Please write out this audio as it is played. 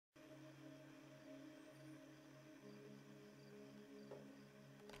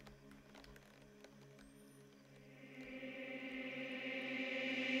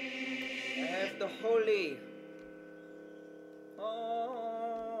ready.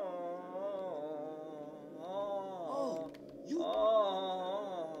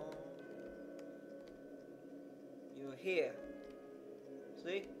 You're here.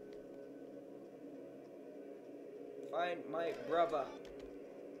 See? Find my brother.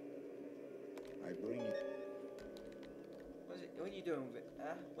 I bring it. What are you doing with it?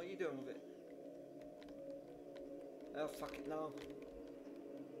 Huh? What are you doing with it? Oh, fuck it, no.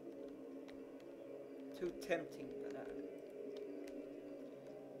 Too tempting for that.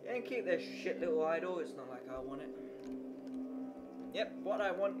 You can keep this shit little idol, it's not like I want it. Yep, what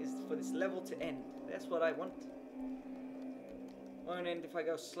I want is for this level to end. That's what I want. Won't end if I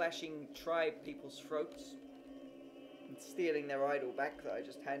go slashing tribe people's throats and stealing their idol back that I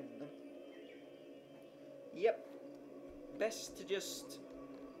just handed them. Yep. Best to just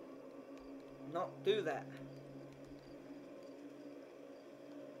not do that.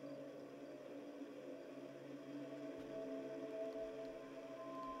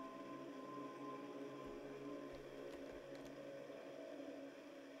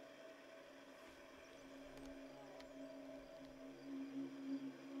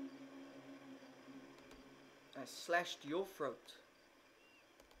 I slashed your throat.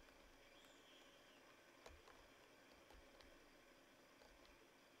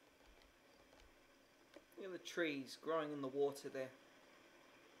 Look at the trees growing in the water there.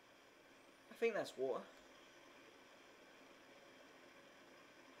 I think that's water.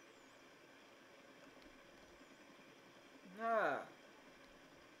 Ah.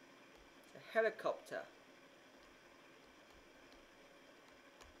 It's a helicopter.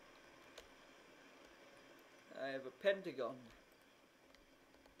 I have a pentagon.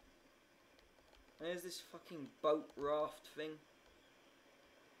 There's this fucking boat raft thing.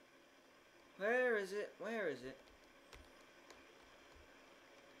 Where is it? Where is it?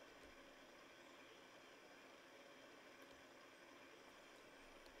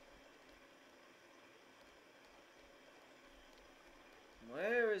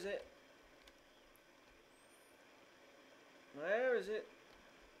 Where is it? Where is it?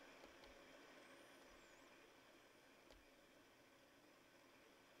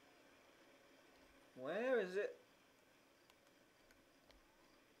 Where is it?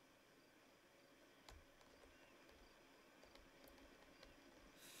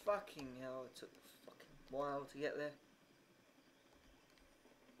 Fucking hell, it took a fucking while to get there.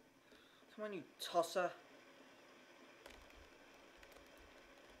 Come on, you tosser.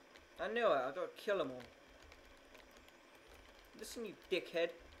 I knew it, I gotta kill them all. Listen, you dickhead.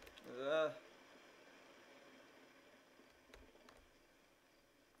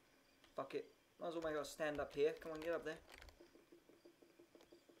 Fuck it. Might as well make us stand up here. Come on, get up there.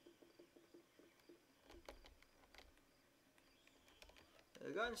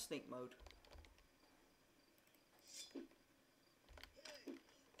 Go in sneak mode.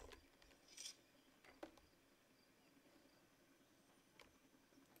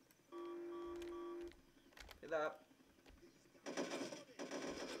 Get that up.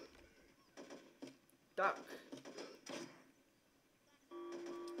 Duck.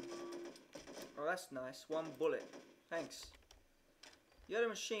 Oh, that's nice. One bullet. Thanks. You had a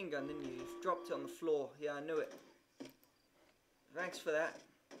machine gun, didn't you? You've dropped it on the floor. Yeah, I knew it. Thanks for that.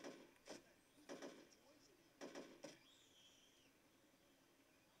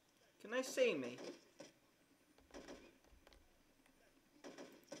 Can they see me?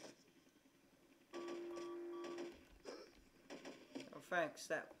 Oh, thanks.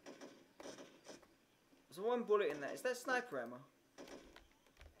 That. There's one bullet in that. Is that sniper ammo?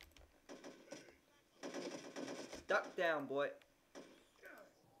 Duck down, boy.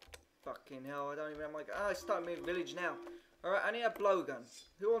 Fucking hell, I don't even have my gun. Oh, it's starting to move village now. Alright, I need a blowgun.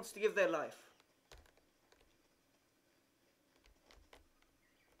 Who wants to give their life?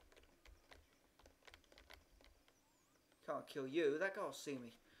 Can't kill you. That guy will see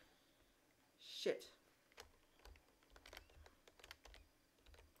me. Shit.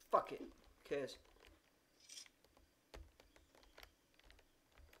 Fuck it. Who cares?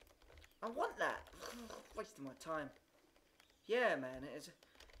 I want that. Wasting my time. Yeah, man.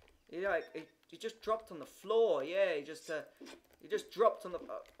 He just dropped on the floor. Yeah, he just dropped on the.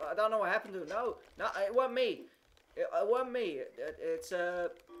 I don't know what happened to him. No, it wasn't me. It wasn't me. It's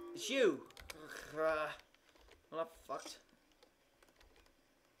you. Well, I'm fucked.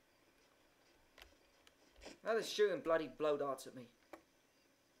 Now they're shooting bloody blow darts at me.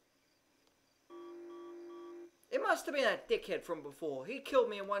 It must have been that dickhead from before. He killed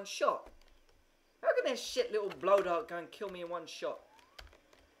me in one shot. How can this shit little blow dart go and kill me in one shot?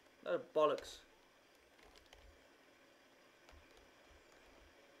 Load of bollocks.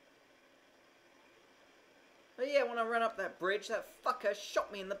 Oh yeah, when I ran up that bridge, that fucker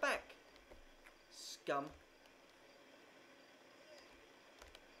shot me in the back. Scum.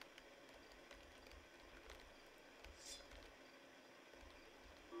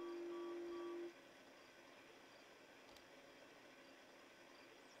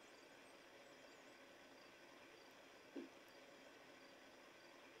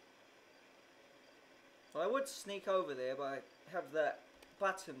 Well, I would sneak over there, but I have that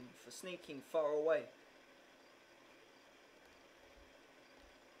button for sneaking far away.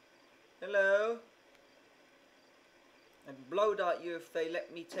 Hello? And blow dart you if they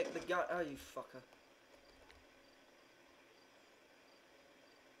let me take the gun. Oh, you fucker.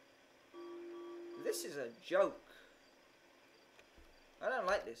 This is a joke. I don't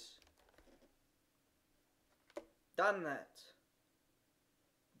like this. Done that.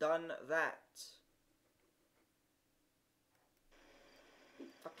 Done that.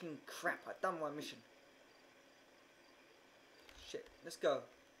 Fucking crap, I've done my mission. Shit, let's go.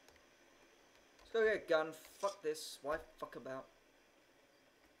 Let's go get a gun. Fuck this. Why fuck about?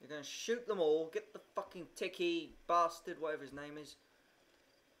 You're gonna shoot them all. Get the fucking ticky bastard, whatever his name is.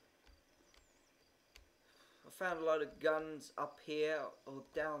 I found a load of guns up here or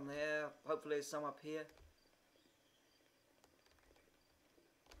down there. Hopefully there's some up here.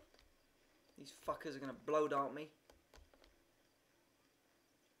 These fuckers are gonna blow dart me.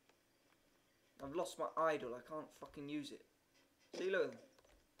 I've lost my idol. I can't fucking use it. See, look at them.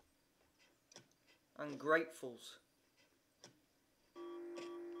 Ungratefuls.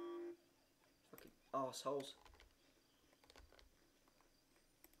 Fucking arseholes.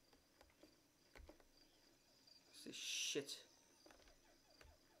 What's this shit?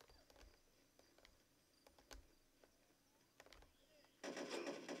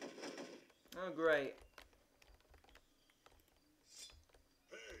 Oh, great.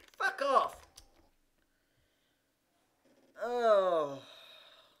 Fuck off! Oh,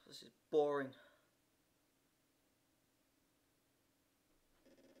 this is boring.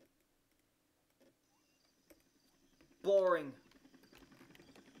 Boring.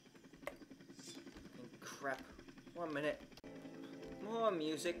 Fucking crap. 1 minute. More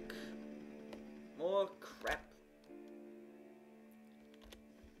music. More crap.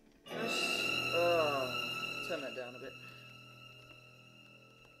 Turn that down a bit.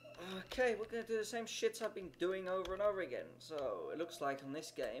 Okay, we're going to do the same shit I've been doing over and over again. So, it looks like on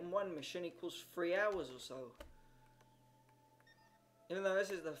this game, one mission equals 3 hours or so. Even though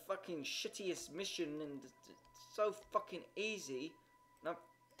this is the fucking shittiest mission and it's so fucking easy. And I'm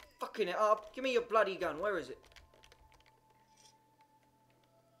fucking it up. Give me your bloody gun. Where is it?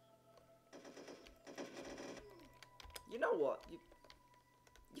 You know what?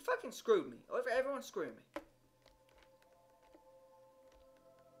 You fucking screwed me. Everyone screwed me.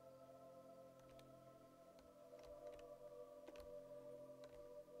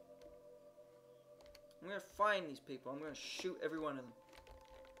 I'm gonna find these people. I'm gonna shoot every one of them.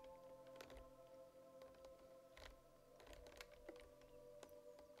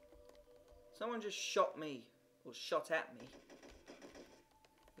 Someone just shot me. Or shot at me.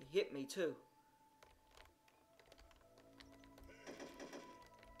 He hit me too.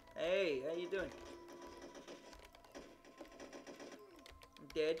 Hey, how you doing? I'm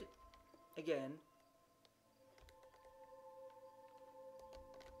dead. Again.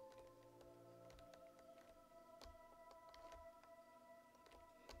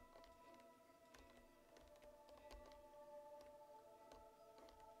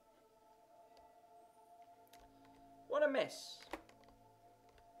 What a mess.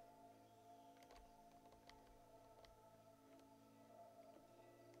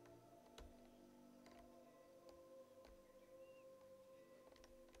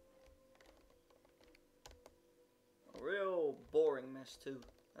 A real boring mess too.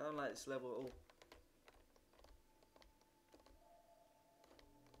 I don't like this level at all.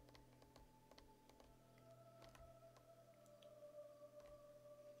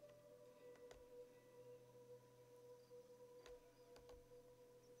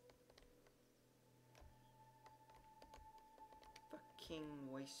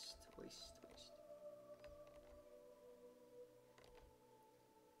 Waste.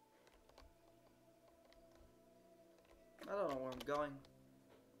 I don't know where I'm going.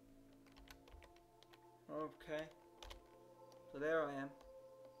 Okay. So there I am.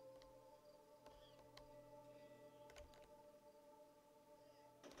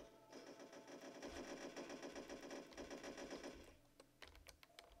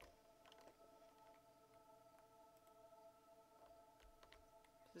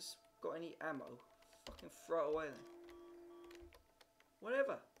 This got any ammo? Fucking throw it away then.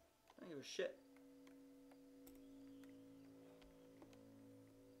 Whatever. I don't give a shit.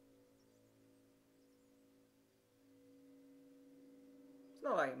 It's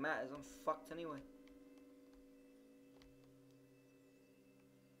not like it matters, I'm fucked anyway.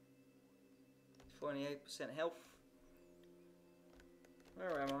 %28 health.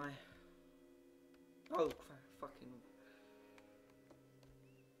 Where am I? Oh, fucking...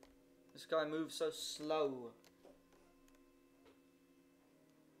 This guy moves so slow.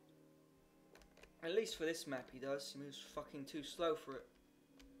 At least for this map he does. He moves fucking too slow for it.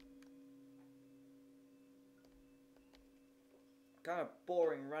 Kind of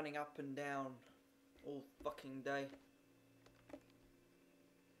boring running up and down all fucking day.